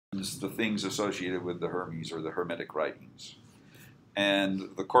the things associated with the Hermes or the Hermetic writings. And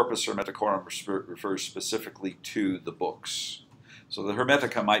the Corpus Hermeticorum refers specifically to the books. So the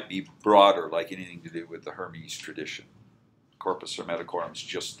Hermetica might be broader, like anything to do with the Hermes tradition. Corpus Hermeticorum is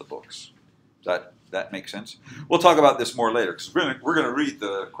just the books. That makes sense? We'll talk about this more later, because we're going to read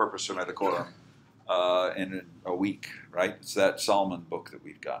the Corpus Hermeticorum in a week, right? It's that Solomon book that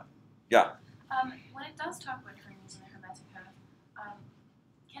we've got. Yeah? When it does talk about Hermes and the Hermetica,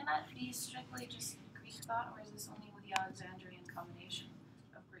 can that be strictly just Greek thought, or is this only with the Alexandrian combination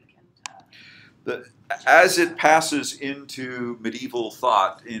of Greek and... As it passes into medieval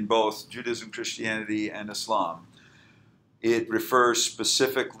thought in both Judaism, Christianity, and Islam, it refers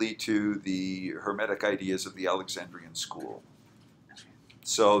specifically to the Hermetic ideas of the Alexandrian school.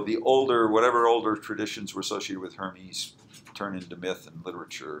 So the older, whatever older traditions were associated with Hermes turn into myth and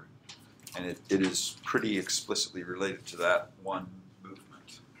literature, and it is pretty explicitly related to that one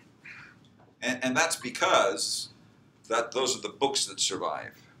movement. And that's because those are the books that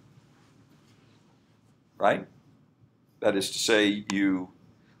survive. Right? That is to say,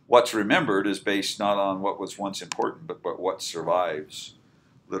 what's remembered is based not on what was once important, but what survives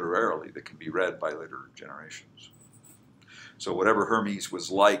literarily that can be read by later generations. So whatever Hermes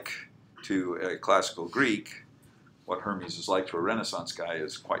was like to a classical Greek, what Hermes is like to a Renaissance guy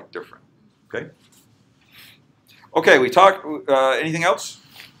is quite different. Okay? Okay, we talked, anything else?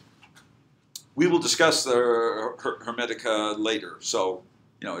 We will discuss the Hermetica later, so,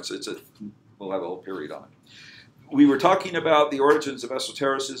 we'll have a whole period on it. We were talking about the origins of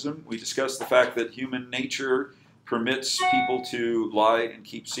esotericism. We discussed the fact that human nature permits people to lie and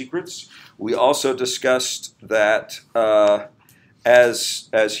keep secrets. We also discussed that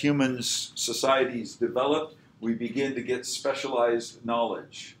as humans, societies develop, we begin to get specialized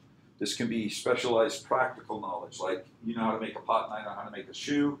knowledge. This can be specialized practical knowledge, like you know how to make a pot and I know how to make a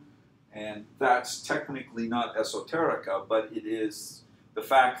shoe. And that's technically not esoterica, but it is the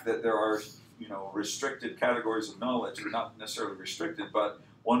fact that there are restricted categories of knowledge, or not necessarily restricted, but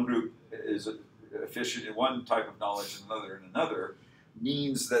one group is efficient in one type of knowledge and another in another,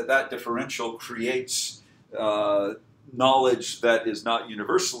 means that differential creates knowledge that is not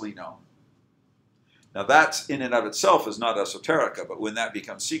universally known. Now that in and of itself is not esoterica, but when that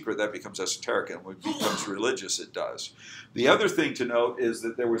becomes secret, that becomes esoterica, and when it becomes religious, it does. The other thing to note is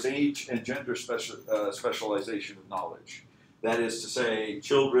that there was age and gender specialization of knowledge. That is to say,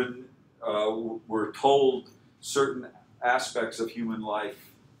 children were told certain aspects of human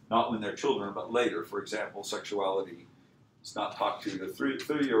life, not when they're children, but later. For example, sexuality is not taught to the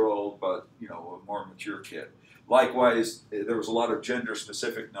 30-year-old, but a more mature kid. Likewise, there was a lot of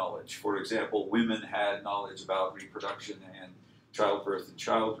gender-specific knowledge. For example, women had knowledge about reproduction and childbirth and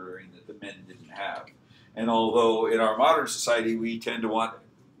childrearing that the men didn't have. And although in our modern society we tend to want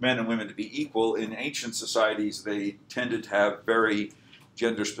men and women to be equal, in ancient societies they tended to have very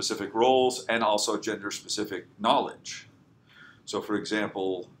gender-specific roles and also gender-specific knowledge. So for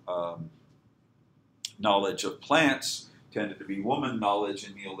example, knowledge of plants tended to be woman knowledge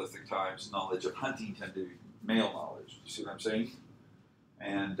in Neolithic times. Knowledge of hunting tended to be male knowledge. You see what I'm saying?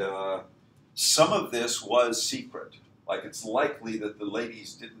 And some of this was secret. Like it's likely that the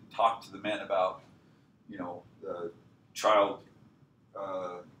ladies didn't talk to the men about, the child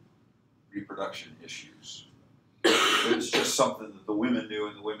reproduction issues. It was just something that the women knew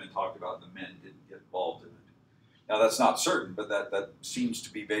and the women talked about and the men didn't get involved in it. Now that's not certain, but that seems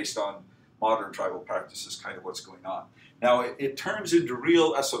to be based on modern tribal practices, kind of what's going on. Now it turns into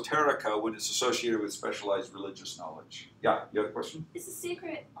real esoterica when it's associated with specialized religious knowledge. Yeah, you have a question? Is the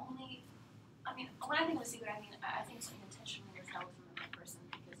secret only, when I think of a secret, I think something intentionally withheld from another person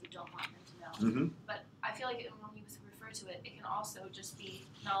because you don't want them to know. Mm-hmm. But I feel like when you refer to it, it can also just be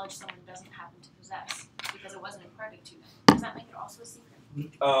knowledge someone doesn't happen to possess because it wasn't imparted to them. Does that make it also a secret?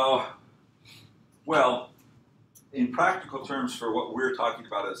 Well, in practical terms, for what we're talking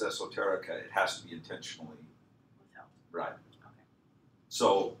about as esoterica, it has to be intentionally withheld. Right. Okay.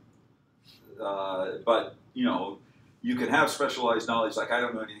 So, but you can have specialized knowledge. Like I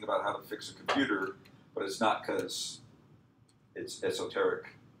don't know anything about how to fix a computer, but it's not because it's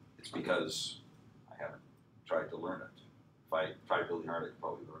esoteric. It's because I haven't tried to learn it. If I tried really hard, I could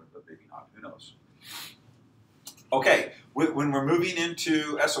probably learn it, but maybe not. Who knows? Okay, when we're moving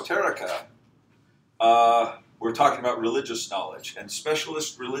into esoterica, we're talking about religious knowledge, and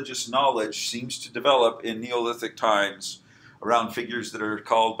specialist religious knowledge seems to develop in Neolithic times around figures that are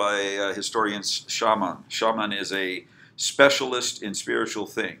called by historians shaman. Shaman is a specialist in spiritual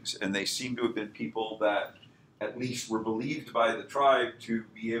things, and they seem to have been people that at least were believed by the tribe to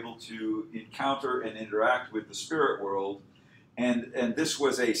be able to encounter and interact with the spirit world And this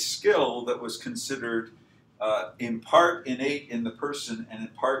was a skill that was considered in part innate in the person and in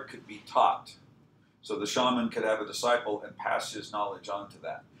part could be taught. So the shaman could have a disciple and pass his knowledge on to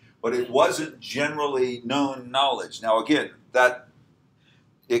that. But it wasn't generally known knowledge. Now again, that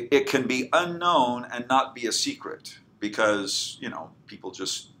it can be unknown and not be a secret because, you know, people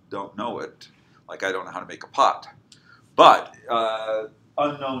just don't know it. Like I don't know how to make a pot. But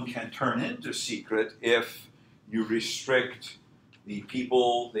unknown can turn into secret if you restrict the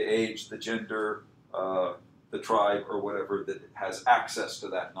people, the age, the gender, the tribe, or whatever that has access to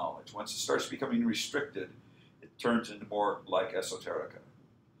that knowledge. Once it starts becoming restricted, it turns into more like esoterica.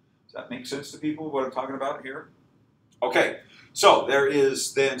 Does that make sense to people, what I'm talking about here? Okay, so there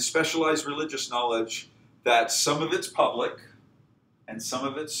is then specialized religious knowledge that some of it's public and some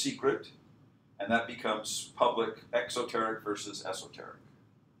of it's secret, and that becomes public exoteric versus esoteric.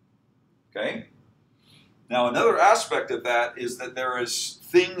 Okay? Now another aspect of that is that there is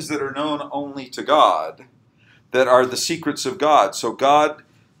things that are known only to God that are the secrets of God. So God,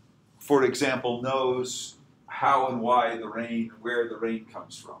 for example, knows how and why the rain, where the rain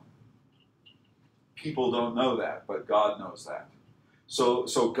comes from. People don't know that, but God knows that. So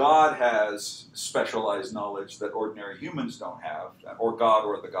God has specialized knowledge that ordinary humans don't have, or God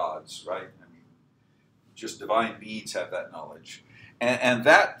or the gods, right? I mean, just divine beings have that knowledge. And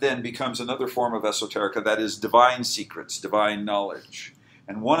that then becomes another form of esoterica, that is divine secrets, divine knowledge.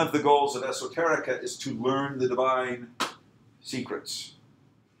 And one of the goals of esoterica is to learn the divine secrets.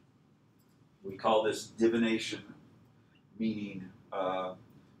 We call this divination, meaning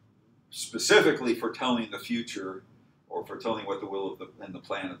specifically for telling the future or for telling what the will of and the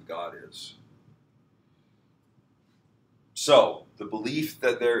plan of God is. So, the belief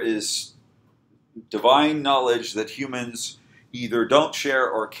that there is divine knowledge that humans either don't share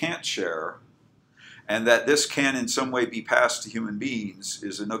or can't share, and that this can in some way be passed to human beings,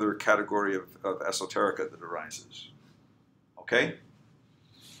 is another category of esoterica that arises. Okay?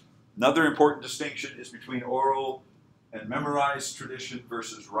 Another important distinction is between oral and memorized tradition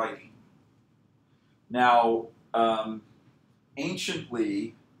versus writing. Now,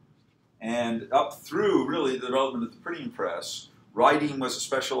 anciently, and up through really the development of the printing press, writing was a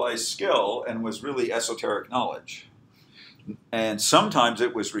specialized skill and was really esoteric knowledge. And sometimes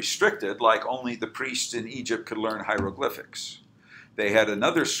it was restricted, like only the priests in Egypt could learn hieroglyphics. They had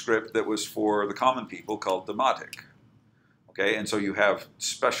another script that was for the common people called Demotic. Okay, and so you have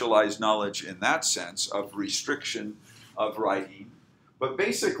specialized knowledge in that sense of restriction of writing. But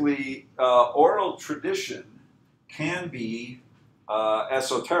basically, oral tradition can be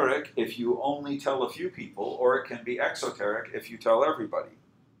esoteric if you only tell a few people, or it can be exoteric if you tell everybody,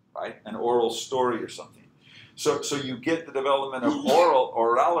 right? An oral story or something. So you get the development of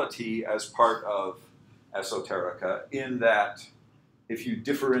orality as part of esoterica, in that if you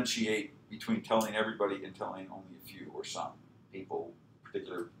differentiate between telling everybody and telling only a few or some people a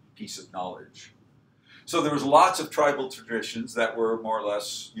particular piece of knowledge. So there was lots of tribal traditions that were more or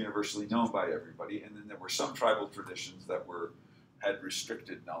less universally known by everybody, and then there were some tribal traditions that had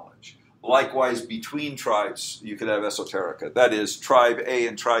restricted knowledge. Likewise, between tribes, you could have esoterica. That is, tribe A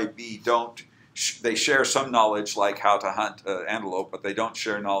and tribe B they share some knowledge, like how to hunt antelope, but they don't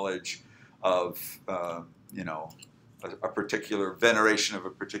share knowledge of, a particular veneration of a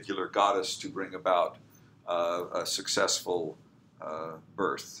particular goddess to bring about a successful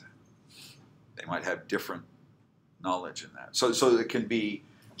birth. They might have different knowledge in that. So it can be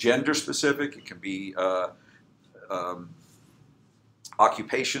gender specific, it can be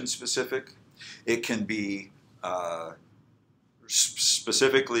occupation specific, it can be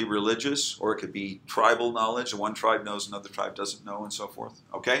specifically religious, or it could be tribal knowledge, and one tribe knows another tribe doesn't know, and so forth.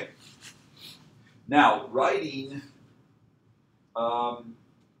 Okay? Now, writing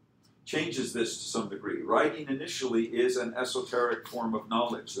changes this to some degree. Writing initially is an esoteric form of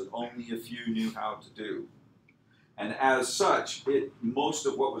knowledge that only a few knew how to do. And as such, most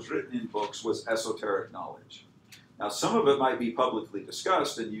of what was written in books was esoteric knowledge. Now, some of it might be publicly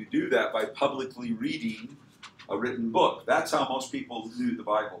discussed, and you do that by publicly reading a written book. That's how most people knew the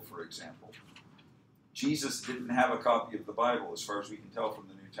Bible, for example. Jesus didn't have a copy of the Bible, as far as we can tell from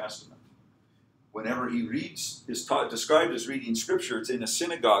the New Testament. Whenever he is described as reading Scripture, it's in a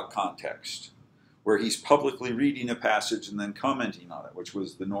synagogue context, where he's publicly reading a passage and then commenting on it, which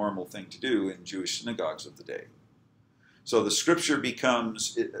was the normal thing to do in Jewish synagogues of the day. So the Scripture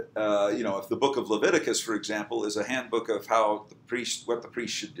becomes, if the book of Leviticus, for example, is a handbook of what the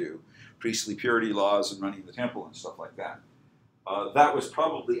priest should do, priestly purity laws and running the temple and stuff like that. That was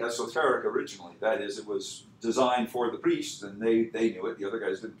probably esoteric originally. That is, it was designed for the priests, and they knew it. The other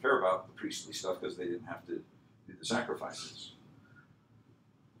guys didn't care about the priestly stuff because they didn't have to do the sacrifices.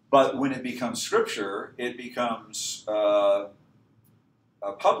 But when it becomes scripture, it becomes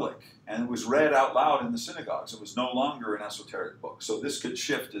public, and it was read out loud in the synagogues. It was no longer an esoteric book. So this could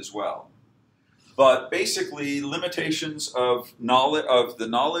shift as well. But basically, limitations of knowledge, of the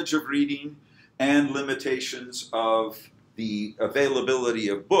knowledge of reading, and limitations of the availability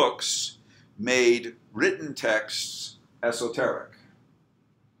of books made written texts esoteric.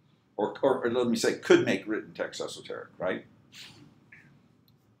 Or let me say, could make written texts esoteric, right?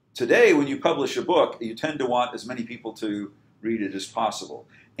 Today, when you publish a book, you tend to want as many people to read it as possible.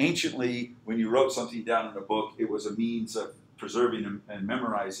 Anciently, when you wrote something down in a book, it was a means of preserving and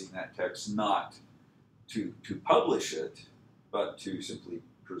memorizing that text, not to publish it, but to simply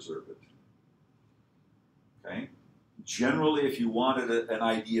preserve it. Okay? Generally, if you wanted an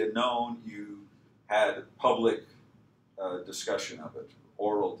idea known, you had public discussion of it,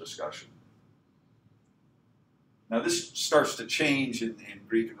 oral discussion. Now this starts to change in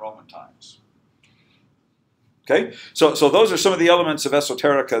Greek and Roman times. Okay, so those are some of the elements of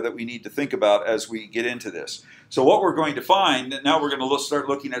esoterica that we need to think about as we get into this. So what we're going to find, now we're going to start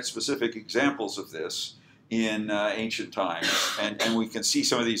looking at specific examples of this in ancient times, and we can see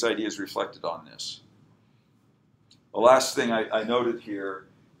some of these ideas reflected on this. The last thing I noted here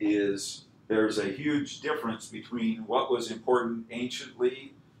is there's a huge difference between what was important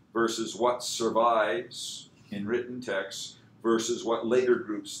anciently versus what survives in written texts versus what later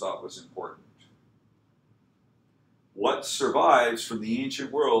groups thought was important. What survives from the ancient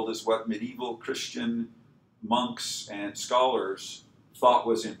world is what medieval Christian monks and scholars thought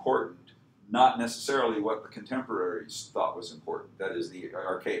was important, not necessarily what the contemporaries thought was important, that is, the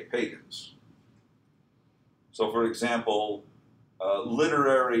archaic pagans. So, for example,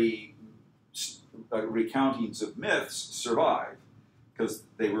 literary recountings of myths survive because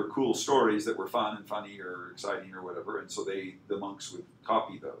they were cool stories that were fun and funny or exciting or whatever, and so the monks would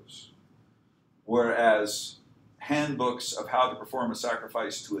copy those. Whereas handbooks of how to perform a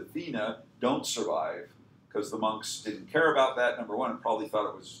sacrifice to Athena don't survive because the monks didn't care about that, number one, and probably thought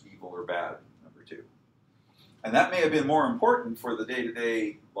it was evil or bad, number two. And that may have been more important for the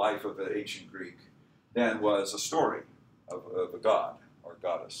day-to-day life of the ancient Greek than was a story of a god or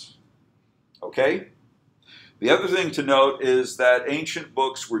goddess. Okay? The other thing to note is that ancient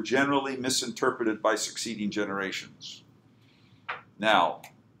books were generally misinterpreted by succeeding generations. Now,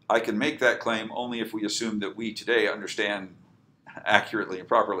 I can make that claim only if we assume that we today understand accurately and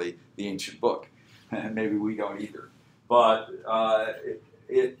properly the ancient book. And maybe we don't either. But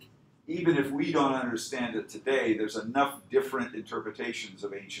even if we don't understand it today, there's enough different interpretations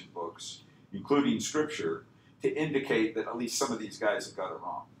of ancient books, including scripture, to indicate that at least some of these guys have got it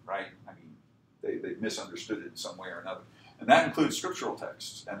wrong, right? I mean, they misunderstood it in some way or another. And that includes scriptural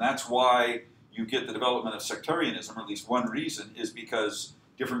texts. And that's why you get the development of sectarianism, or at least one reason, is because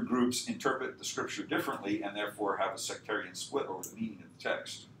different groups interpret the scripture differently and therefore have a sectarian split over the meaning of the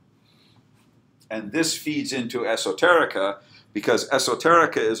text. And this feeds into esoterica, because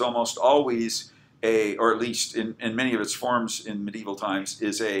esoterica is almost always or at least in many of its forms in medieval times,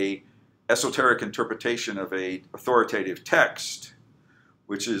 is a esoteric interpretation of a authoritative text,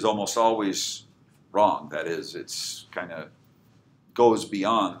 which is almost always wrong. That is, it's kind of goes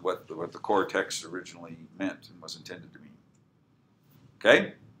beyond what the core text originally meant and was intended to mean.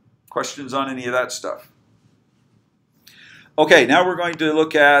 Okay? Questions on any of that stuff? Okay, now we're going to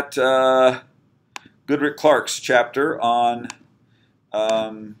look at Goodrick Clark's chapter on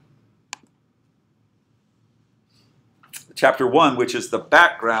chapter 1, which is the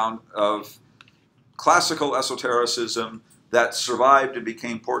background of classical esotericism that survived and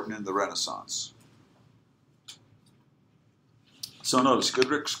became important in the Renaissance. So notice,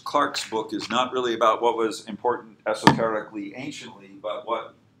 Goodrick Clark's book is not really about what was important esoterically anciently, but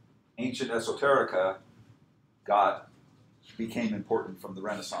what ancient esoterica became important from the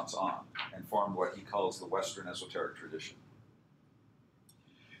Renaissance on and formed what he calls the Western esoteric tradition.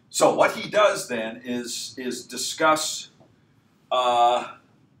 So what he does then is discuss,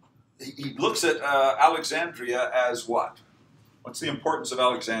 he looks at Alexandria as what? What's the importance of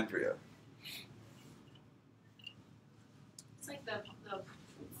Alexandria? It's like the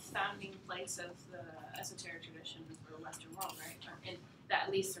founding place of the esoteric tradition for the Western world, right? And that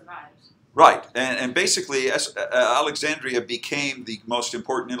at least survives. Right, and basically Alexandria became the most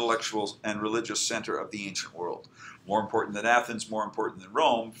important intellectual and religious center of the ancient world. More important than Athens, more important than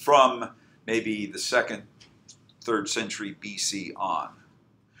Rome, from maybe the 2nd, 3rd century BC on.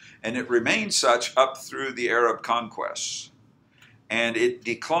 And it remained such up through the Arab conquests. And it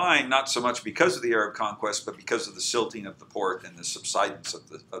declined not so much because of the Arab conquest, but because of the silting of the port and the subsidence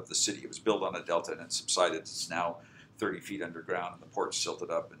of the city. It was built on a delta and it subsided. It's now 30 feet underground and the port's silted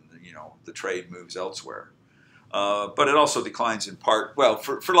up and, you know, the trade moves elsewhere. But it also declines in part, well,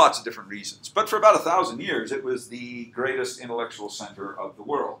 for lots of different reasons. But for about 1,000 years, it was the greatest intellectual center of the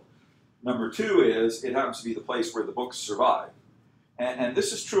world. Number two is it happens to be the place where the books survive. And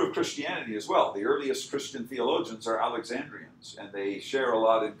this is true of Christianity as well. The earliest Christian theologians are Alexandrians, and they share a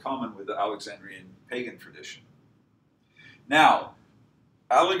lot in common with the Alexandrian pagan tradition. Now,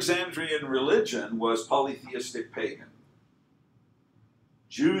 Alexandrian religion was polytheistic pagan.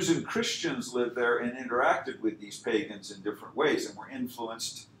 Jews and Christians lived there and interacted with these pagans in different ways and were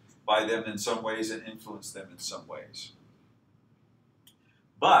influenced by them in some ways and influenced them in some ways.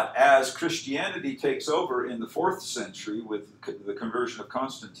 But as Christianity takes over in the 4th century with the conversion of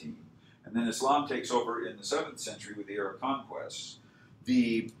Constantine, and then Islam takes over in the 7th century with the Arab conquests,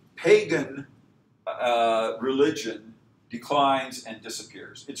 the pagan religion declines and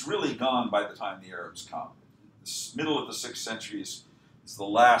disappears. It's really gone by the time the Arabs come. The middle of the 6th century is the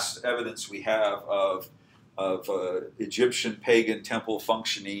last evidence we have of Egyptian pagan temple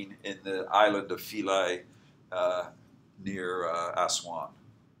functioning in the island of Philae near Aswan.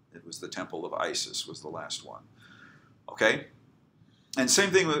 It was the temple of Isis was the last one. Okay? And same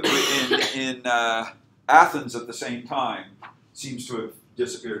thing in Athens at the same time seems to have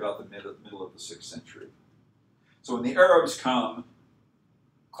disappeared about the middle of the 6th century. So when the Arabs come,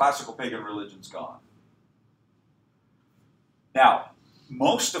 classical pagan religion's gone. Now,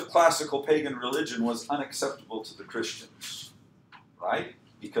 most of classical pagan religion was unacceptable to the Christians, right?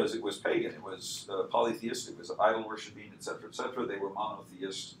 Because it was pagan, it was polytheistic, it was idol worshiping, etc., etc. They were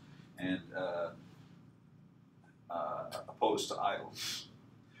monotheists and opposed to idols.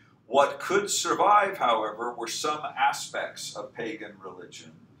 What could survive, however, were some aspects of pagan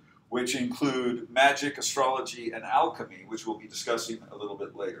religion, which include magic, astrology, and alchemy, which we'll be discussing a little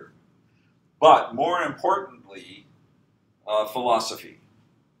bit later. But more importantly, philosophy.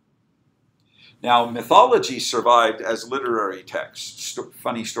 Now, mythology survived as literary texts,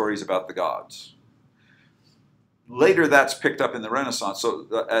 funny stories about the gods. Later, that's picked up in the Renaissance so,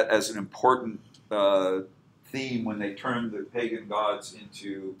 as an important theme when they turned the pagan gods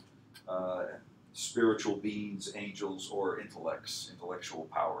into spiritual beings, angels, or intellects, intellectual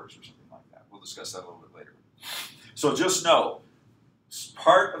powers, or something like that. We'll discuss that a little bit later. So just know,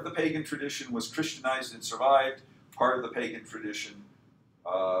 part of the pagan tradition was Christianized and survived. Part of the pagan tradition,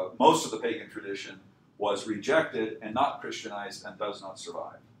 most of the pagan tradition, was rejected and not Christianized and does not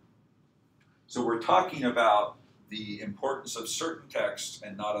survive. So we're talking about the importance of certain texts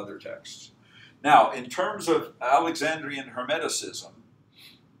and not other texts. Now, in terms of Alexandrian Hermeticism,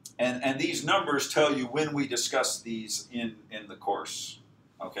 and these numbers tell you when we discuss these in the course,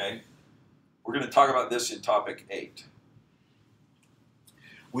 okay? We're going to talk about this in topic 8.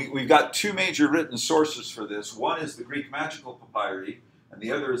 We've got two major written sources for this. One is the Greek magical papyri, and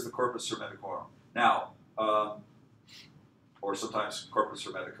the other is the Corpus Hermeticorum. Now, or sometimes Corpus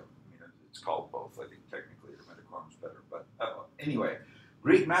Hermeticum. I mean, it's called both. I think technically Hermeticorum is better. But anyway,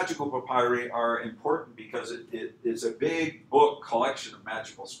 Greek magical papyri are important because it is a big book collection of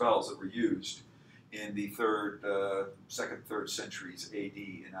magical spells that were used in the 2nd, 3rd centuries AD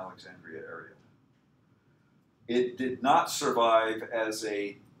in Alexandria area. It did not survive as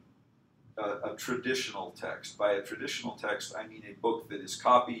a traditional text. By a traditional text, I mean a book that is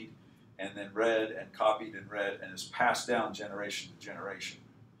copied and then read and copied and read and is passed down generation to generation.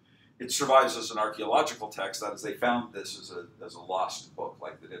 It survives as an archaeological text, that is, they found this as a lost book,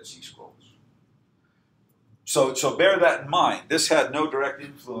 like the Dead Sea Scrolls. So bear that in mind. This had no direct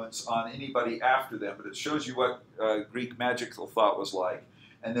influence on anybody after them, but it shows you what Greek magical thought was like.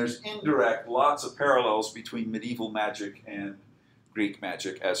 And there's indirect, lots of parallels between medieval magic and Greek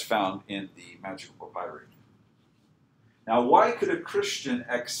magic as found in the magical papyri. Now, why could a Christian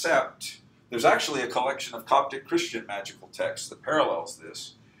accept, there's actually a collection of Coptic Christian magical texts that parallels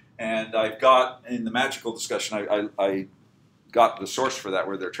this. And I've got, in the magical discussion, I got the source for that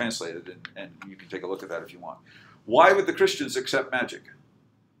where they're translated, and you can take a look at that if you want. Why would the Christians accept magic?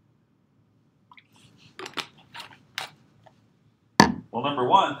 Well, number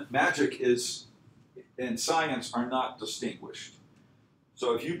one, magic and science are not distinguished.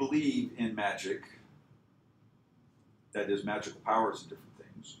 So if you believe in magic, that is magical powers and different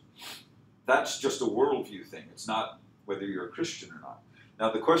things, that's just a worldview thing. It's not whether you're a Christian or not. Now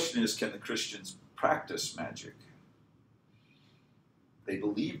the question is, can the Christians practice magic? They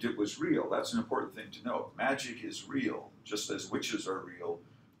believed it was real. That's an important thing to know. Magic is real, just as witches are real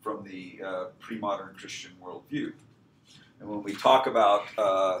from the pre-modern Christian worldview. And when we talk about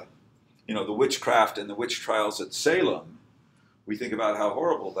the witchcraft and the witch trials at Salem, we think about how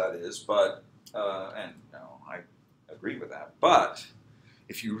horrible that is. But I've agree with that. But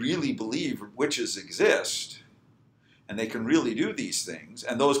if you really believe witches exist, and they can really do these things,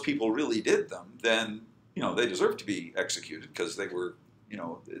 and those people really did them, then, you know, they deserve to be executed because they were, you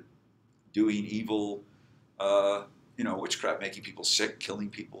know, doing evil, you know, witchcraft, making people sick, killing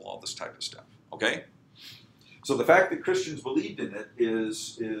people, all this type of stuff. Okay? So the fact that Christians believed in it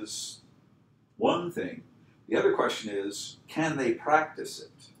is one thing. The other question is, can they practice it?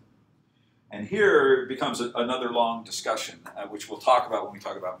 And here becomes another long discussion, which we'll talk about when we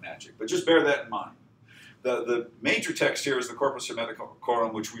talk about magic. But just bear that in mind. The major text here is the Corpus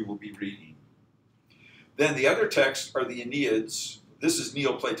Hermeticorum, which we will be reading. Then the other texts are the Enneads. This is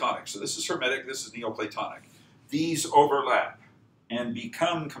Neoplatonic. So this is Hermetic, this is Neoplatonic. These overlap and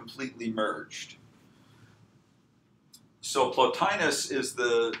become completely merged. So Plotinus is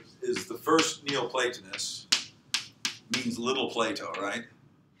the first Neoplatonist, means little Plato, right?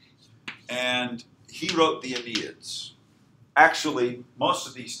 And he wrote the Enneads. Actually, most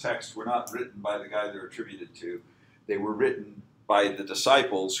of these texts were not written by the guy they're attributed to. They were written by the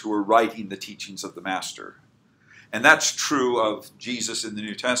disciples who were writing the teachings of the Master. And that's true of Jesus in the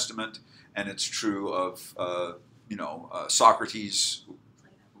New Testament, and it's true of, Socrates.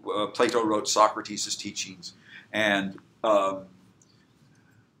 Plato wrote Socrates' teachings, and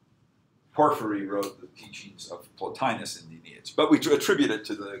Porphyry wrote the teachings of Plotinus in the Enneads. But we attribute it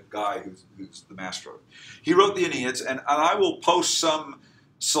to the guy who's the master of it. He wrote the Enneads, and I will post some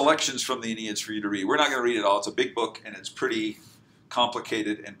selections from the Enneads for you to read. We're not going to read it all. It's a big book, and it's pretty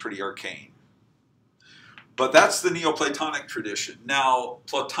complicated and pretty arcane. But that's the Neoplatonic tradition. Now,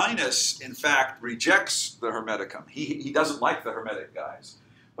 Plotinus, in fact, rejects the Hermeticum. He doesn't like the Hermetic guys.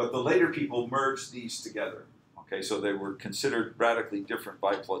 But the later people merged these together. Okay, so they were considered radically different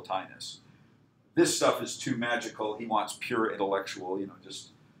by Plotinus. This stuff is too magical. He wants pure intellectual, just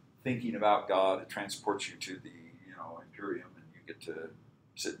thinking about God. It transports you to the, Imperium, and you get to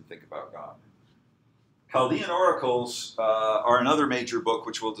sit and think about God. Chaldean oracles are another major book,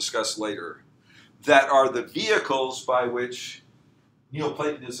 which we'll discuss later, that are the vehicles by which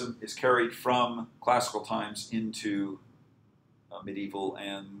Neoplatonism is carried from classical times into medieval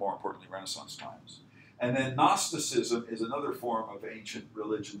and, more importantly, Renaissance times. And then Gnosticism is another form of ancient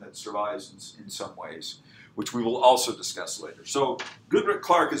religion that survives in some ways, which we will also discuss later. So Goodrick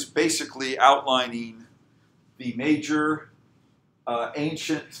Clark is basically outlining the major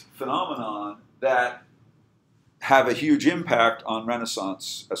ancient phenomenon that have a huge impact on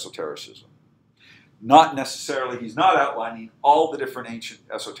Renaissance esotericism. Not necessarily, he's not outlining all the different ancient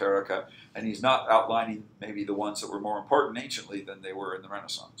esoterica, and he's not outlining maybe the ones that were more important anciently than they were in the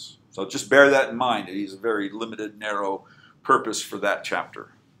Renaissance. So just bear that in mind. He's a very limited, narrow purpose for that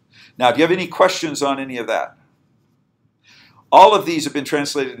chapter. Now, do you have any questions on any of that? All of these have been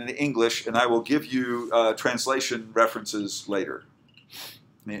translated into English, and I will give you translation references later,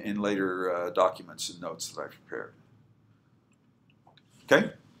 in later documents and notes that I've prepared.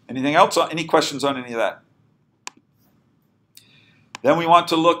 Okay? Anything else? Any questions on any of that? Then we want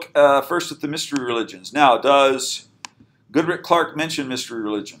to look first at the mystery religions. Now, does Goodrick Clark mention mystery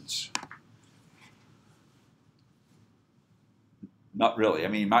religions? Not really. I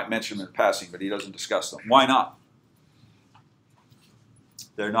mean, he might mention them in passing, but he doesn't discuss them. Why not?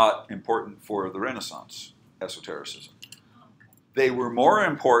 They're not important for the Renaissance esotericism. They were more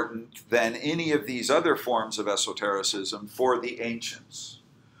important than any of these other forms of esotericism for the ancients.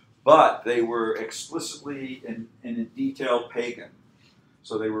 But they were explicitly and in detail pagan.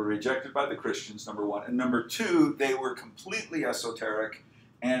 So they were rejected by the Christians, number one. And number two, they were completely esoteric,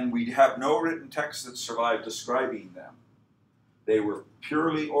 and we have no written text that survived describing them. They were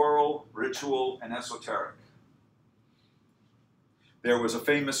purely oral, ritual, and esoteric. There was a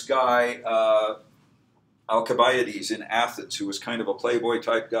famous guy, Alcibiades in Athens, who was kind of a playboy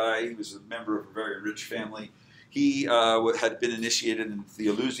type guy. He was a member of a very rich family. He had been initiated in the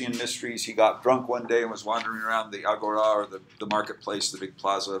Eleusinian mysteries. He got drunk one day and was wandering around the Agora, or the marketplace, the big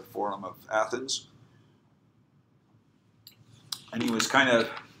plaza forum of Athens. And he was kind of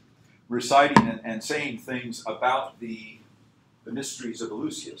reciting and saying things about the mysteries of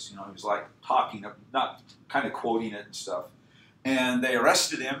Eleusis. He was like talking, not kind of quoting it and stuff. And they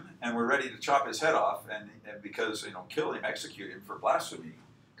arrested him and were ready to chop his head off, and because, kill him, execute him for blasphemy,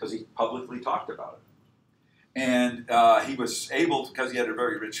 because he publicly talked about it. And he was able, because he had a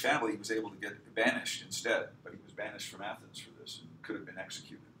very rich family, he was able to get banished instead. But he was banished from Athens for this and could have been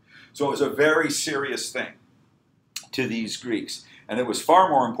executed. So it was a very serious thing to these Greeks. And it was far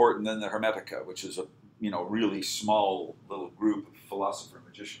more important than the Hermetica, which is a really small little group of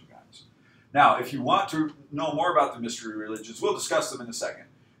philosopher-magician guys. Now, if you want to know more about the mystery religions, we'll discuss them in a second.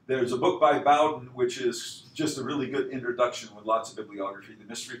 There's a book by Bowden, which is just a really good introduction with lots of bibliography, The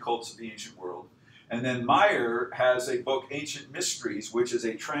Mystery Cults of the Ancient World. And then Meyer has a book, Ancient Mysteries, which is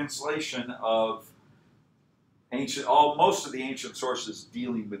a translation of most of the ancient sources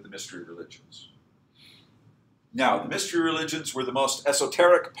dealing with the mystery religions. Now, the mystery religions were the most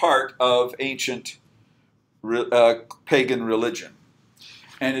esoteric part of ancient pagan religion.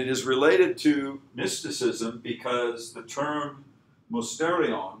 And it is related to mysticism because the term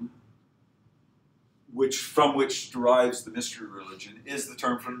mysterion, from which derives the mystery religion, is the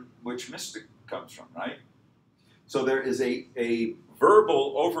term from which mystic comes from, right? So there is a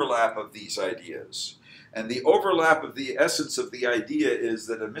verbal overlap of these ideas. And the overlap of the essence of the idea is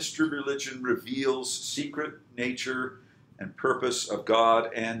that a mystery religion reveals secret nature and purpose of God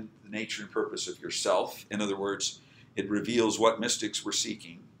and the nature and purpose of yourself. In other words, it reveals what mystics were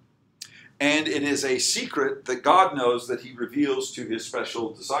seeking. And it is a secret that God knows that he reveals to his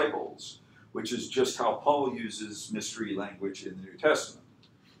special disciples, which is just how Paul uses mystery language in the New Testament.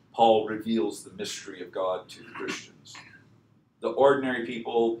 Paul reveals the mystery of God to the Christians. The ordinary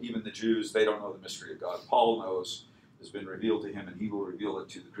people, even the Jews, they don't know the mystery of God. Paul knows, has been revealed to him, and he will reveal it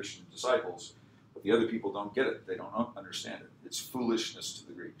to the Christian disciples. But the other people don't get it. They don't understand it. It's foolishness to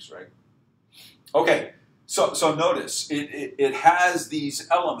the Greeks, right? Okay, so notice, it has these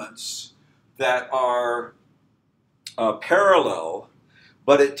elements that are parallel,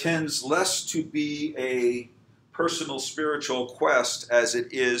 but it tends less to be a personal spiritual quest as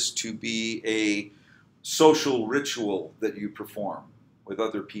it is to be a social ritual that you perform with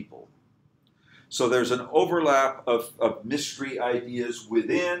other people. So there's an overlap of mystery ideas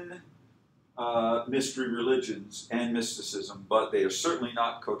within mystery religions and mysticism, but they are certainly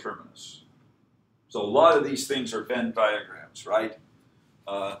not coterminous. So a lot of these things are Venn diagrams, right?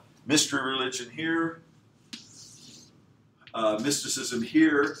 Mystery religion here, mysticism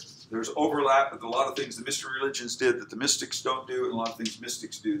here. There's overlap with a lot of things the mystery religions did that the mystics don't do, and a lot of things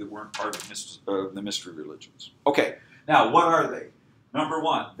mystics do that weren't part of the mystery religions. Okay, now what are they? Number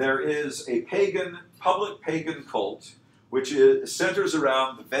one, there is a public pagan cult, which centers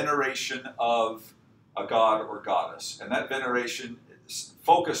around the veneration of a god or goddess. And that veneration is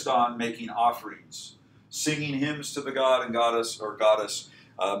focused on making offerings, singing hymns to the god and goddess or goddess,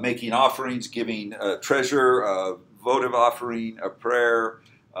 making offerings, giving treasure, a votive offering, a prayer,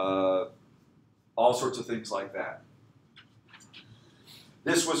 all sorts of things like that.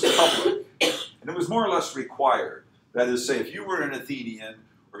 This was public, and it was more or less required. That is, say, if you were an Athenian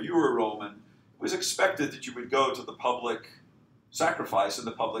or you were a Roman, it was expected that you would go to the public sacrifice and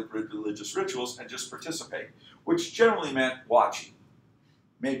the public religious rituals and just participate, which generally meant watching.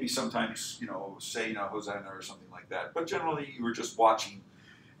 Maybe sometimes, saying a hosanna or something like that, but generally you were just watching,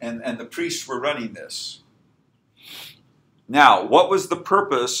 and the priests were running this. Now, what was the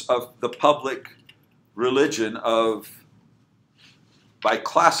purpose of the public religion of, by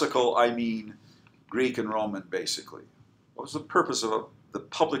classical, I mean Greek and Roman, basically? What was the purpose of the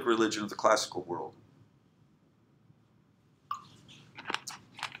public religion of the classical world?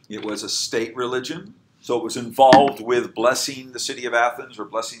 It was a state religion, so it was involved with blessing the city of Athens or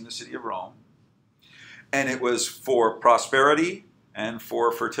blessing the city of Rome. And it was for prosperity and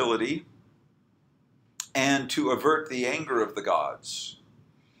for fertility, and to avert the anger of the gods.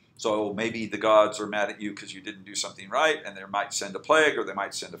 So maybe the gods are mad at you because you didn't do something right, and they might send a plague or they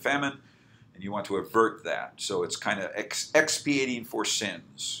might send a famine, and you want to avert that. So it's kind of expiating for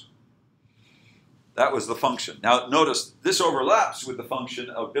sins. That was the function. Now notice, this overlaps with the function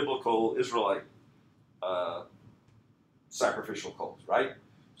of biblical Israelite sacrificial cults, right?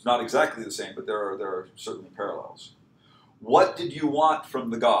 It's not exactly the same, but there are certainly parallels. What did you want from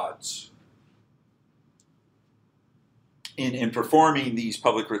the gods in performing these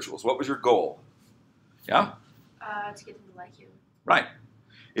public rituals? What was your goal? Yeah? To get them to like you. Right.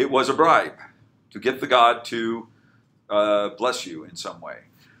 It was a bribe to get the god to bless you in some way.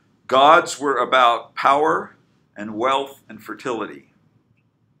 Gods were about power and wealth and fertility.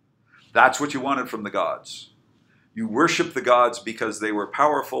 That's what you wanted from the gods. You worshiped the gods because they were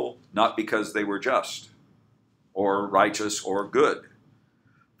powerful, not because they were just or righteous or good.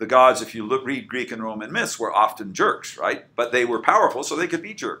 The gods, if you read Greek and Roman myths, were often jerks, right? But they were powerful, so they could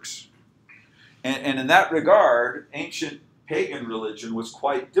be jerks. And in that regard, ancient pagan religion was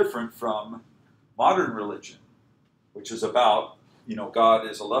quite different from modern religion, which is about, God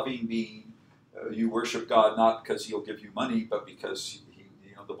is a loving being. You worship God not because he'll give you money, but because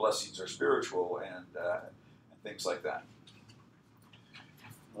the blessings are spiritual and things like that.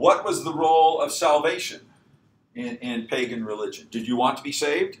 What was the role of salvation in pagan religion? Did you want to be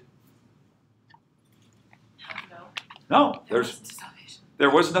saved? No. No. there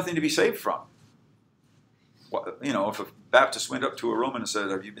was nothing to be saved from. You know, if a Baptist went up to a Roman and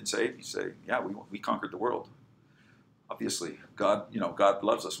said, "Have you been saved?" He'd say, "Yeah, we conquered the world. Obviously, God, you know, God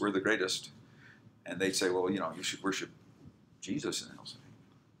loves us. We're the greatest." And they'd say, "Well, you know, you should worship Jesus." And they'll say,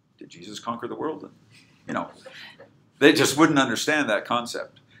 "Did Jesus conquer the world?" And, you know, they just wouldn't understand that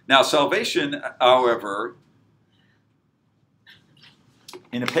concept. Now, salvation, however,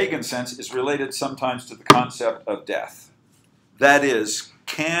 in a pagan sense, is related sometimes to the concept of death. That is,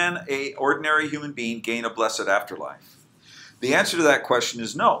 can an ordinary human being gain a blessed afterlife? The answer to that question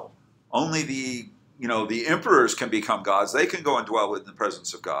is no. Only the emperors can become gods. They can go and dwell in the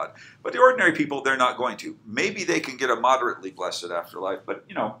presence of God. But the ordinary people, they're not going to. Maybe they can get a moderately blessed afterlife, but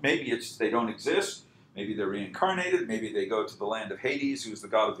maybe they don't exist. Maybe they're reincarnated. Maybe they go to the land of Hades, who's the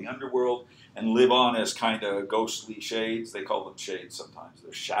god of the underworld, and live on as kind of ghostly shades. They call them shades sometimes.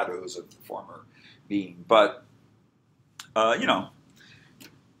 They're shadows of the former being. But,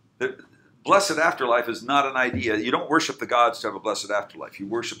 the blessed afterlife is not an idea. You don't worship the gods to have a blessed afterlife. You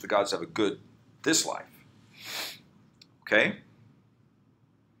worship the gods to have a good this life. Okay?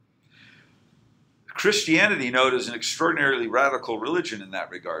 Christianity, note, is an extraordinarily radical religion in that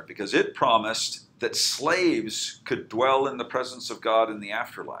regard because it promised that slaves could dwell in the presence of God in the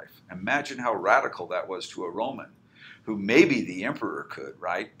afterlife. Imagine how radical that was to a Roman, who maybe the emperor could,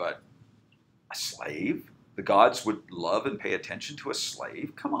 right? But a slave? The gods would love and pay attention to a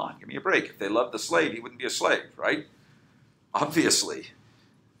slave? Come on, give me a break. If they loved the slave, he wouldn't be a slave, right? Obviously.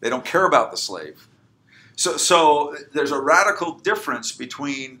 They don't care about the slave. So there's a radical difference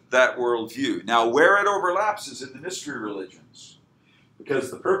between that worldview. Now, where it overlaps is in the mystery religions.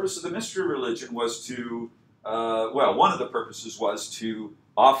 Because the purpose of the mystery religion was to, one of the purposes was to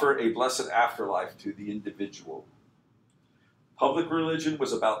offer a blessed afterlife to the individual. Public religion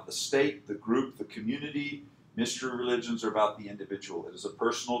was about the state, the group, the community. Mystery religions are about the individual. It is a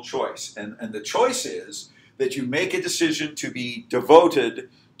personal choice. And the choice is that you make a decision to be devoted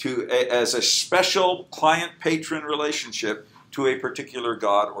to as a special client-patron relationship to a particular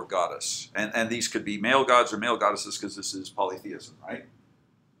god or goddess. And these could be male gods or male goddesses because this is polytheism, right?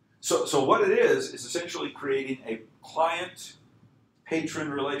 So what it is essentially creating a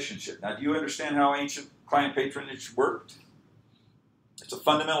client-patron relationship. Now, do you understand how ancient client patronage worked? It's a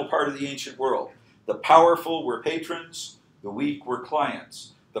fundamental part of the ancient world. The powerful were patrons, the weak were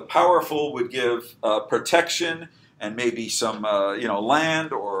clients. The powerful would give protection and maybe some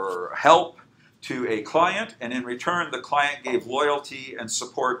land or help to a client, and in return the client gave loyalty and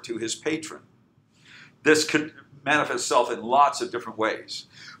support to his patron. This could manifest itself in lots of different ways.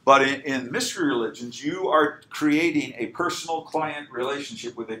 But in mystery religions, you are creating a personal client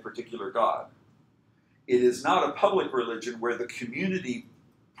relationship with a particular god. It is not a public religion where the community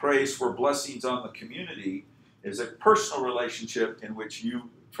prays for blessings on the community. It is a personal relationship in which you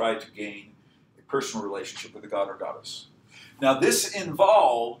try to gain a personal relationship with a god or goddess. Now, this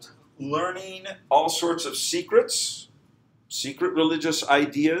involved learning all sorts of secrets, secret religious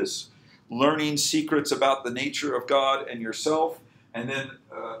ideas, learning secrets about the nature of God and yourself, and then,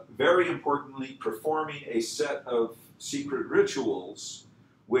 very importantly, performing a set of secret rituals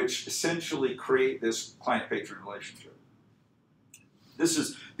which essentially create this client-patron relationship. This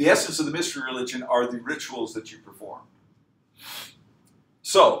is the essence of the mystery religion are the rituals that you perform.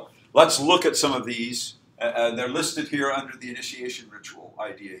 So, let's look at some of these. They're listed here under the initiation ritual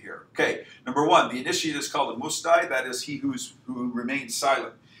idea here. Okay, number one, the initiate is called a mustai, that is he who remains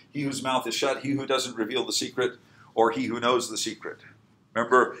silent, he whose mouth is shut, he who doesn't reveal the secret, or he who knows the secret.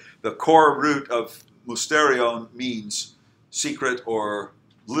 Remember, the core root of mysterion means secret or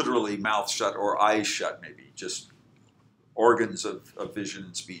literally mouth shut or eyes shut maybe, just organs of vision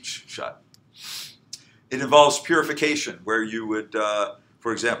and speech shut. It involves purification, where you would,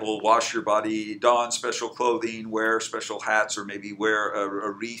 for example, wash your body, don special clothing, wear special hats, or maybe wear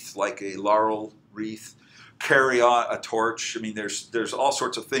a wreath like a laurel wreath, carry on a torch. I mean, there's all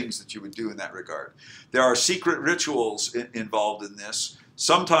sorts of things that you would do in that regard. There are secret rituals involved in this,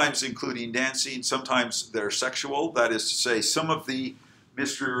 sometimes including dancing, sometimes they're sexual. That is to say, some of the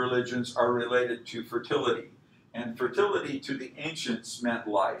mystery religions are related to fertility. And fertility to the ancients meant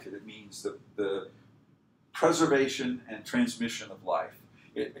life. It means the preservation and transmission of life.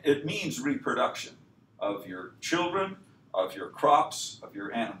 It means reproduction of your children, of your crops, of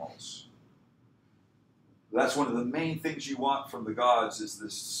your animals. That's one of the main things you want from the gods is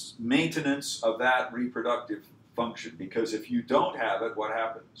this maintenance of that reproductive function. Because if you don't have it, what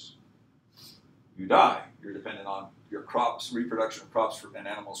happens? You die. You're dependent on your crops, reproduction of crops and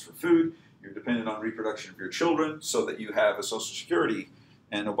animals for food. You're dependent on reproduction of your children so that you have a Social Security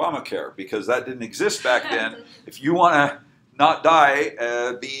and Obamacare, because that didn't exist back then. If you want to not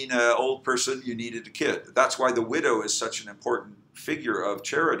die being an old person, you needed a kid. That's why the widow is such an important figure of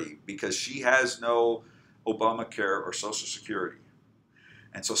charity, because she has no Obamacare or Social Security.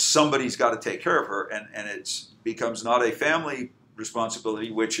 And so somebody's got to take care of her, and it becomes not a family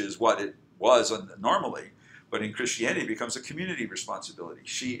responsibility, which is what it was normally, but in Christianity it becomes a community responsibility.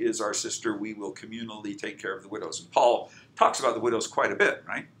 She is our sister, we will communally take care of the widows. And Paul talks about the widows quite a bit,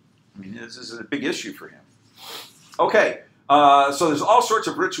 right? I mean, this is a big issue for him. Okay, so there's all sorts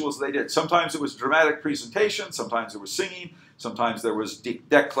of rituals they did. Sometimes it was dramatic presentation, sometimes it was singing, sometimes there was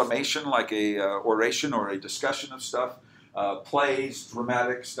declamation, like a oration or a discussion of stuff, plays,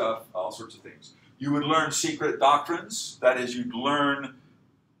 dramatic stuff, all sorts of things. You would learn secret doctrines, that is, you'd learn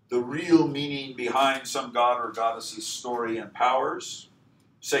the real meaning behind some god or goddess's story and powers.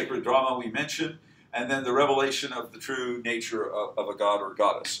 Sacred drama we mentioned, and then the revelation of the true nature of a god or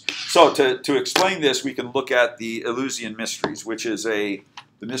goddess. So to explain this, we can look at the Eleusinian mysteries, which is the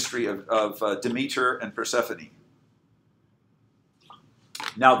mystery of Demeter and Persephone.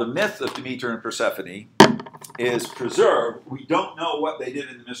 Now, the myth of Demeter and Persephone is preserved. We don't know what they did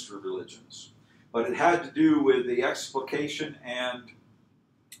in the mystery religions, but it had to do with the explication and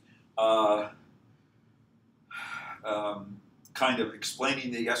kind of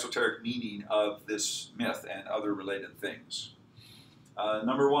explaining the esoteric meaning of this myth and other related things.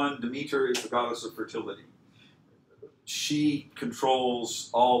 Number one, Demeter is the goddess of fertility. She controls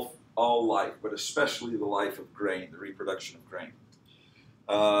all life, but especially the life of grain, the reproduction of grain.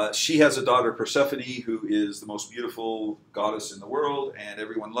 She has a daughter, Persephone, who is the most beautiful goddess in the world, and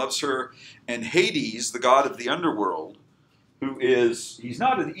everyone loves her. And Hades, the god of the underworld, he's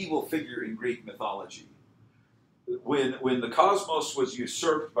not an evil figure in Greek mythology. When the cosmos was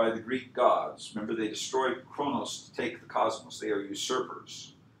usurped by the Greek gods, remember they destroyed Kronos to take the cosmos. They are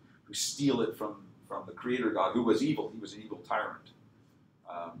usurpers who steal it from the creator god, who was evil. He was an evil tyrant.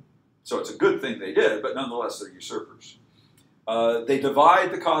 So it's a good thing they did, but nonetheless they're usurpers. They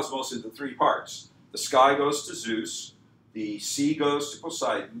divide the cosmos into three parts. The sky goes to Zeus, the sea goes to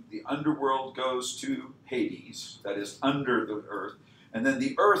Poseidon, the underworld goes to Hades, that is under the earth, and then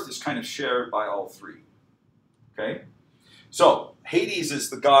the earth is kind of shared by all three. Okay? So, Hades is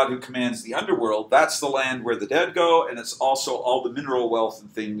the god who commands the underworld. That's the land where the dead go, and it's also all the mineral wealth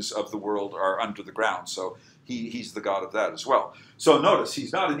and things of the world are under the ground. So, he's the god of that as well. So, notice,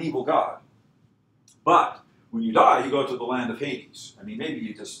 he's not an evil god. But, when you die, you go to the land of Hades. I mean, maybe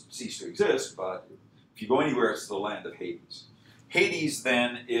you just cease to exist, but if you go anywhere, it's the land of Hades. Hades,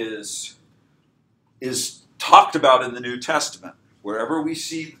 then, is talked about in the New Testament. Wherever we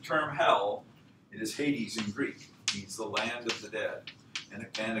see the term hell, it is Hades in Greek. It means the land of the dead.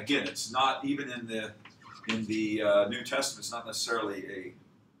 And again, it's not even in the New Testament. It's not necessarily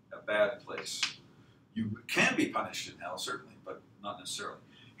a bad place. You can be punished in hell, certainly, but not necessarily.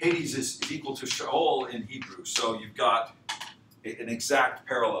 Hades is equal to Sheol in Hebrew, so you've got an exact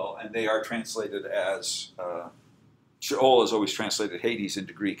parallel, and they are translated as Sheol is always translated Hades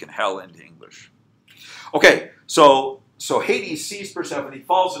into Greek and hell into English. Okay, so Hades sees Persephone,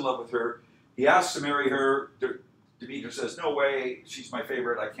 falls in love with her. He asks to marry her. Demeter says, no way, she's my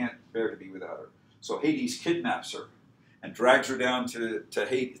favorite, I can't bear to be without her. So Hades kidnaps her and drags her down to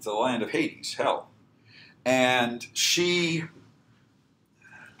the land of Hades, hell. And she's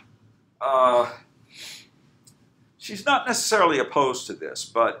not necessarily opposed to this,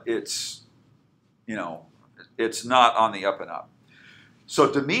 but it's not on the up and up.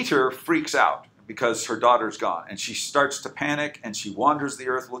 So Demeter freaks out because her daughter's gone, and she starts to panic, and she wanders the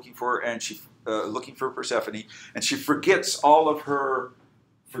earth looking for her, and looking for Persephone, and she forgets all of her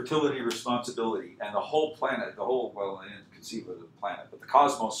fertility responsibility, and the whole planet, I didn't conceive of the planet, but the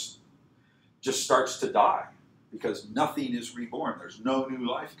cosmos just starts to die because nothing is reborn. There's no new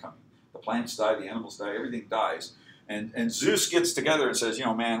life coming. The plants die, the animals die, everything dies. And Zeus gets together and says,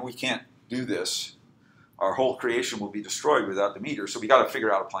 man, we can't do this. Our whole creation will be destroyed without Demeter, so we got to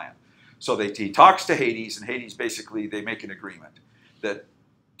figure out a plan. So he talks to Hades, and Hades basically, they make an agreement that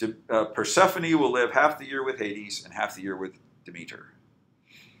Persephone will live half the year with Hades and half the year with Demeter.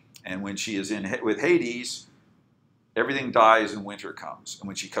 And when she is with Hades, everything dies and winter comes. And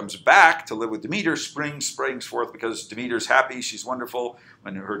when she comes back to live with Demeter, spring springs forth because Demeter's happy, she's wonderful.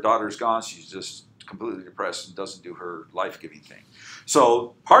 When her daughter's gone, she's just completely depressed and doesn't do her life-giving thing.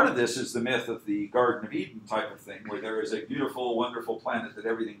 So part of this is the myth of the Garden of Eden type of thing, where there is a beautiful, wonderful planet that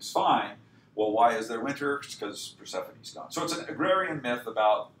everything's fine. Well, why is there winter? It's because Persephone's gone. So it's an agrarian myth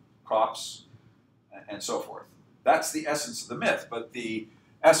about crops and so forth. That's the essence of the myth, but the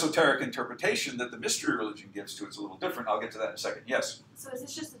esoteric interpretation that the mystery religion gives to it's a little different. I'll get to that in a second. Yes? So is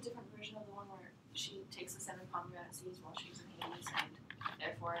this just a different version of the one where she takes the 7 pomegranates seeds while she's in Hades, and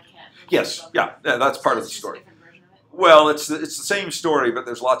therefore it can't. Yes, yeah, that's part of the It's just a story. different version of it? Well, it's the same story, but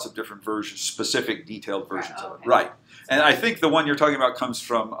there's lots of different versions, specific, detailed versions Right, of it. okay. Right. And I think the one you're talking about comes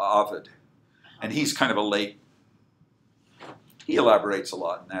from Ovid, and he's kind of a late. He elaborates a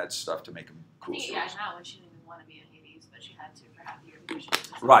lot and adds stuff to make him cool stories. Yeah, now when she didn't even want to be in Hades, but she had to for half the year because she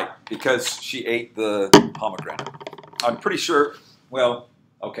was Right, because she ate the pomegranate. I'm pretty sure. Well,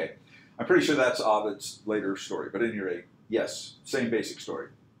 okay. I'm pretty sure that's Ovid's later story, but at any rate, yes, same basic story.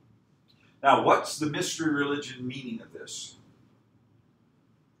 Now, what's the mystery religion meaning of this?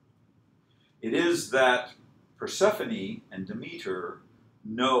 It is that Persephone and Demeter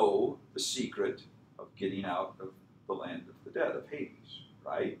know the secret of getting out of the land of the dead, of Hades,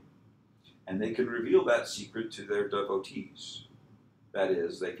 right? And they can reveal that secret to their devotees. That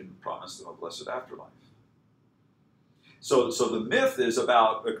is, they can promise them a blessed afterlife. So the myth is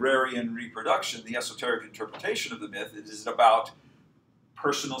about agrarian reproduction. The esoteric interpretation of the myth is about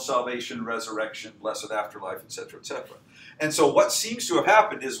personal salvation, resurrection, blessed afterlife, etc., etc. And so what seems to have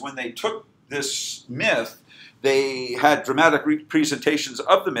happened is when they took this myth, they had dramatic presentations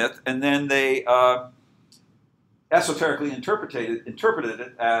of the myth, and then they esoterically interpreted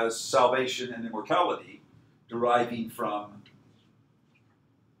it as salvation and immortality deriving from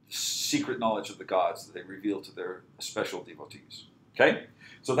secret knowledge of the gods that they reveal to their special devotees. Okay?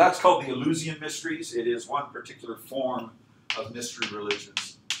 So that's called the Eleusinian Mysteries. It is one particular form of mystery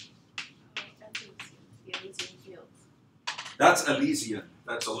religions. That's the Elysian Fields. That's Elysian.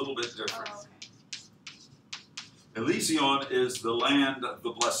 That's a little bit different. Oh, okay. Elysion is the land of the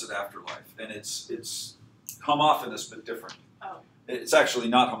blessed afterlife, and it's homophonous but different. Oh. It's actually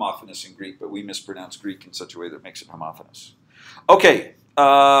not homophonous in Greek, but we mispronounce Greek in such a way that makes it homophonous. Okay,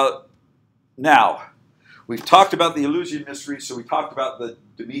 now, we've talked about the Eleusinian Mysteries, so we talked about the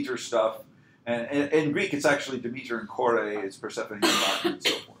Demeter stuff, and in Greek it's actually Demeter and Kore, it's Persephone and Demeter, and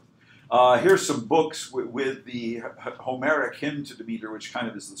so forth. Here's some books with the Homeric hymn to Demeter, which kind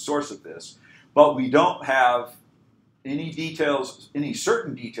of is the source of this, but we don't have any details, any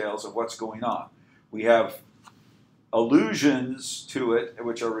certain details of what's going on. We have allusions to it,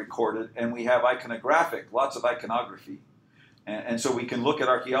 which are recorded, and we have iconographic, lots of iconography. And so we can look at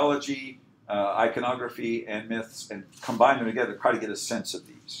archaeology, iconography, and myths, and combine them together to try to get a sense of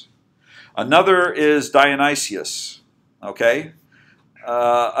these. Another is Dionysius, okay?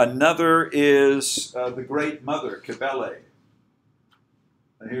 Another is the Great Mother, Cybele.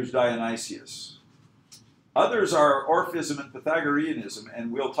 And here's Dionysius. Others are Orphism and Pythagoreanism,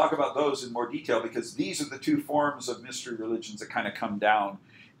 and we'll talk about those in more detail because these are the two forms of mystery religions that kind of come down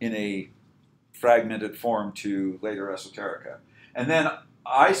in a fragmented form to later Esoterica. And then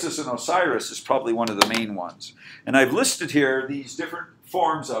Isis and Osiris is probably one of the main ones. And I've listed here these different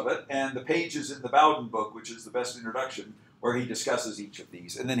forms of it, and the pages in the Bowden book, which is the best introduction, where he discusses each of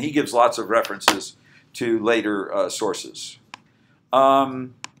these. And then he gives lots of references to later sources.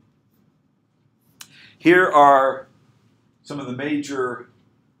 Here are some of the major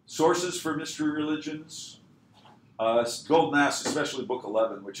sources for mystery religions. Golden Ass, especially Book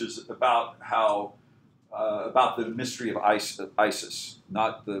 11, which is about how about the mystery of Isis,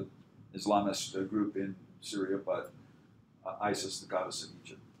 not the Islamist group in Syria, but Isis, the goddess of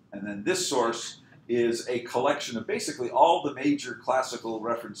Egypt. And then this source is a collection of basically all the major classical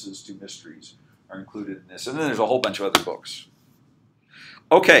references to mysteries are included in this. And then there's a whole bunch of other books.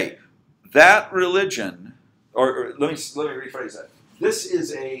 Okay, that religion, or let me rephrase that. This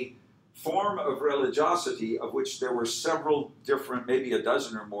is a form of religiosity of which there were several different, maybe a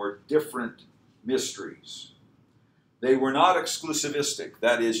dozen or more different mysteries. They were not exclusivistic.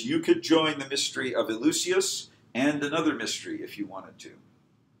 That is, you could join the mystery of Eleusis and another mystery if you wanted to.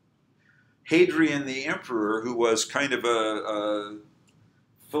 Hadrian the Emperor, who was kind of a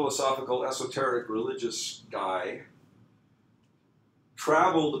philosophical, esoteric, religious guy,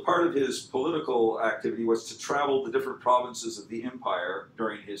 traveled, part of his political activity was to travel the different provinces of the empire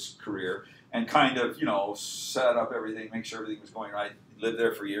during his career and kind of, you know, set up everything, make sure everything was going right. He lived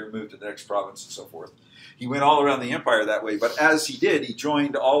there for a year, moved to the next province and so forth. He went all around the empire that way, but as he did, he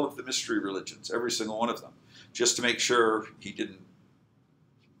joined all of the mystery religions, every single one of them, just to make sure he didn't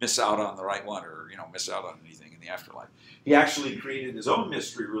miss out on the right one or, you know, miss out on anything in the afterlife. He actually created his own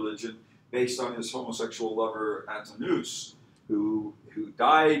mystery religion based on his homosexual lover Antinous, who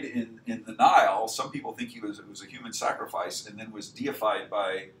died in the Nile. Some people think it was a human sacrifice and then was deified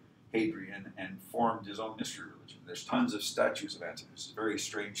by Hadrian and formed his own mystery religion. There's tons of statues of Antinous. It's a very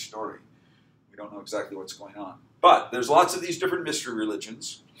strange story. We don't know exactly what's going on. But there's lots of these different mystery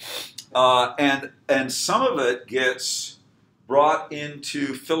religions. And some of it gets brought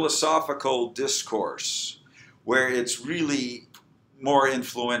into philosophical discourse, where it's really more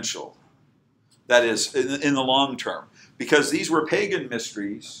influential. That is, in the long term. Because these were pagan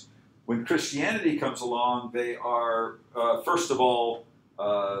mysteries. When Christianity comes along, they are, first of all,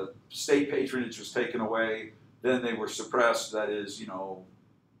 state patronage was taken away. Then they were suppressed. That is, you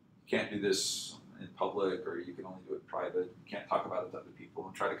can't do this in public, or you can only do it private. You can't talk about it to other people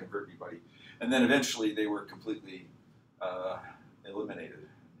and try to convert anybody. And then eventually they were completely eliminated,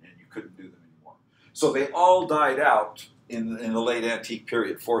 and you couldn't do them anymore. So they all died out in the late antique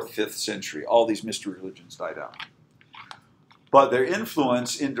period, 4th, 5th century. All these mystery religions died out. But their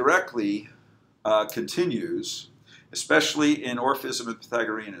influence indirectly continues, especially in Orphism and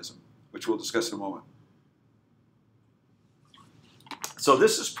Pythagoreanism, which we'll discuss in a moment. So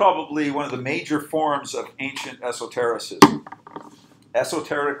this is probably one of the major forms of ancient esotericism,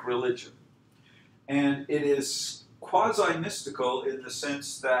 esoteric religion. And it is quasi-mystical in the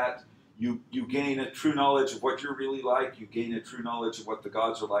sense that you gain a true knowledge of what you're really like, you gain a true knowledge of what the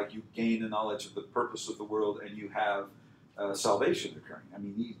gods are like, you gain a knowledge of the purpose of the world, and you have salvation occurring. I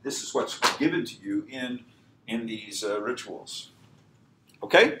mean, this is what's given to you in these rituals.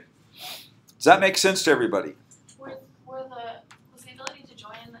 Okay? Does that make sense to everybody? Was the ability to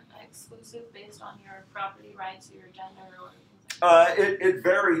join exclusive based on your property rights or your gender or things like that? It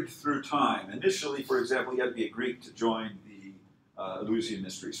varied through time. Initially, for example, you had to be a Greek to join the Eleusinian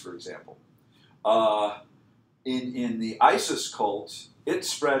Mysteries, for example. In the Isis cult, it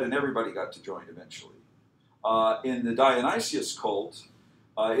spread and everybody got to join eventually. In the Dionysius cult,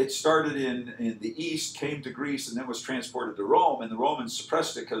 it started in the East, came to Greece, and then was transported to Rome, and the Romans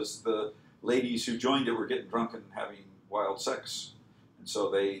suppressed it because the ladies who joined it were getting drunk and having wild sex. And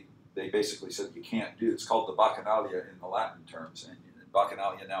so they basically said you can't do it. It's called the Bacchanalia in the Latin terms, and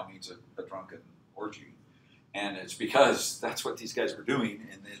Bacchanalia now means a drunken orgy. And it's because that's what these guys were doing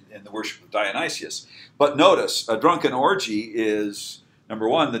in the worship of Dionysius. But notice, a drunken orgy is... Number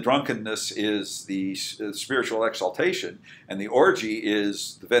one, the drunkenness is the spiritual exaltation, and the orgy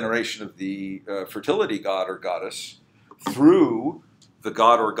is the veneration of the fertility god or goddess through the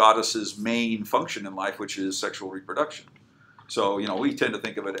god or goddess's main function in life, which is sexual reproduction. So, we tend to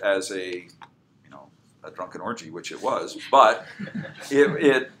think of it as a drunken orgy, which it was, but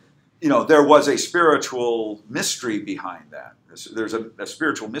there was a spiritual mystery behind that. There's a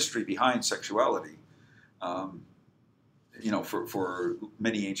spiritual mystery behind sexuality. For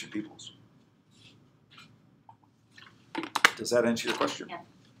many ancient peoples. Does that answer your question? Yeah.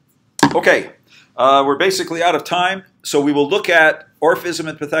 Okay, we're basically out of time, so we will look at Orphism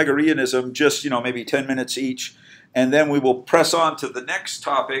and Pythagoreanism, just maybe 10 minutes each, and then we will press on to the next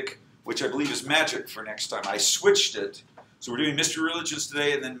topic, which I believe is magic for next time. I switched it, so we're doing mystery religions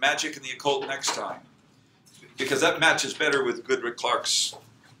today, and then magic and the occult next time, because that matches better with Goodrick Clark's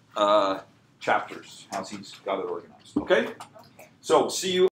chapters, how he's got it organized. Okay? So, see you.